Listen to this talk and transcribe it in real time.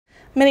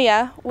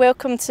Maria,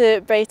 welcome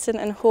to Brighton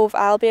and Hove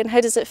Albion. How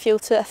does it feel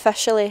to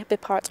officially be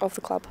part of the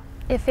club?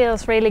 It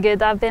feels really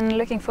good. I've been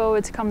looking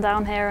forward to come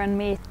down here and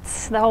meet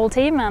the whole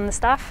team and the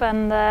staff,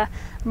 and I'm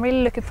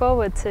really looking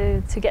forward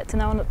to get to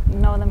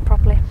know them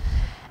properly.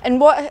 And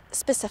what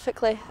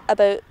specifically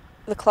about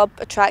the club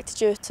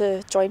attracted you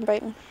to join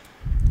Brighton?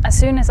 As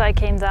soon as I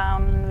came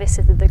down and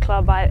visited the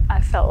club,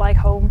 I felt like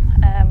home.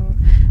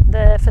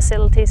 The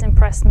facilities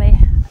impressed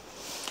me.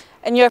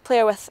 And you're a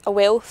player with a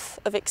wealth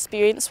of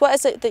experience. What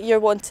is it that you're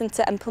wanting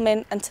to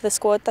implement into the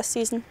squad this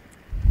season?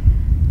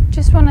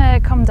 Just want to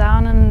come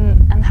down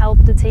and help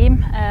the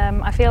team.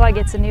 I feel like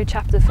it's a new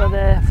chapter for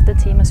the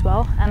team as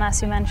well. And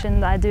as you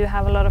mentioned, I do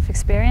have a lot of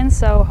experience,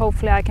 so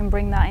hopefully I can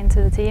bring that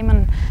into the team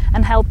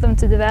and help them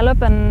to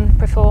develop and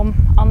perform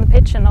on the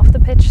pitch and off the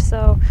pitch.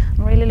 So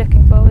I'm really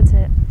looking forward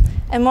to it.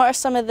 And what are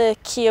some of the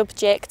key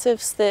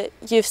objectives that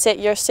you've set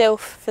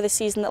yourself for the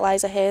season that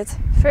lies ahead?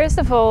 First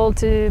of all,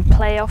 to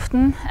play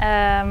often.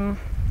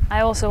 I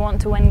also want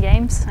to win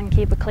games and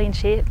keep a clean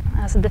sheet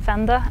as a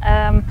defender,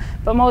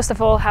 but most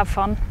of all have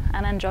fun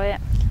and enjoy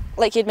it.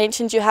 Like you'd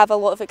mentioned, you have a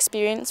lot of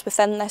experience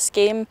within this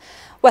game.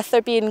 With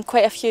there being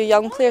quite a few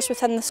young players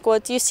within the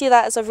squad, do you see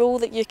that as a role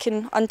that you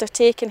can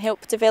undertake and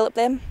help develop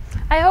them?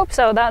 I hope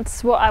so.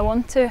 That's what I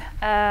want to,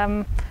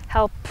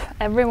 help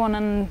everyone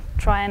and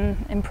try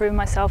and improve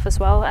myself as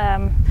well.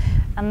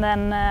 And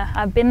then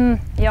I've been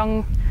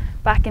young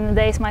back in the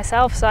days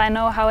myself, so I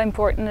know how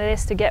important it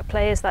is to get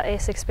players that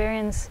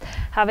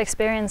have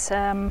experience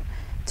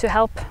to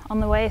help on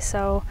the way.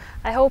 So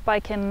I hope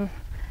I can,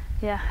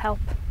 help.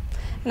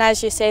 And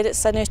as you said,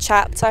 it's a new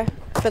chapter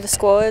for the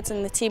squad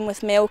and the team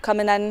with Mel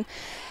coming in.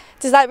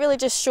 Does that really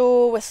just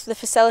show, with the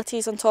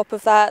facilities on top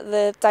of that,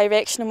 the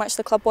direction in which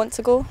the club want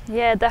to go?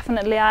 Yeah,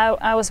 definitely.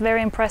 I was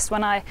very impressed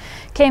when I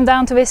came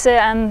down to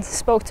visit and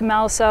spoke to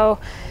Mel, so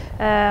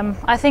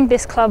I think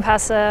this club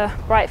has a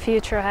bright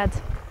future ahead.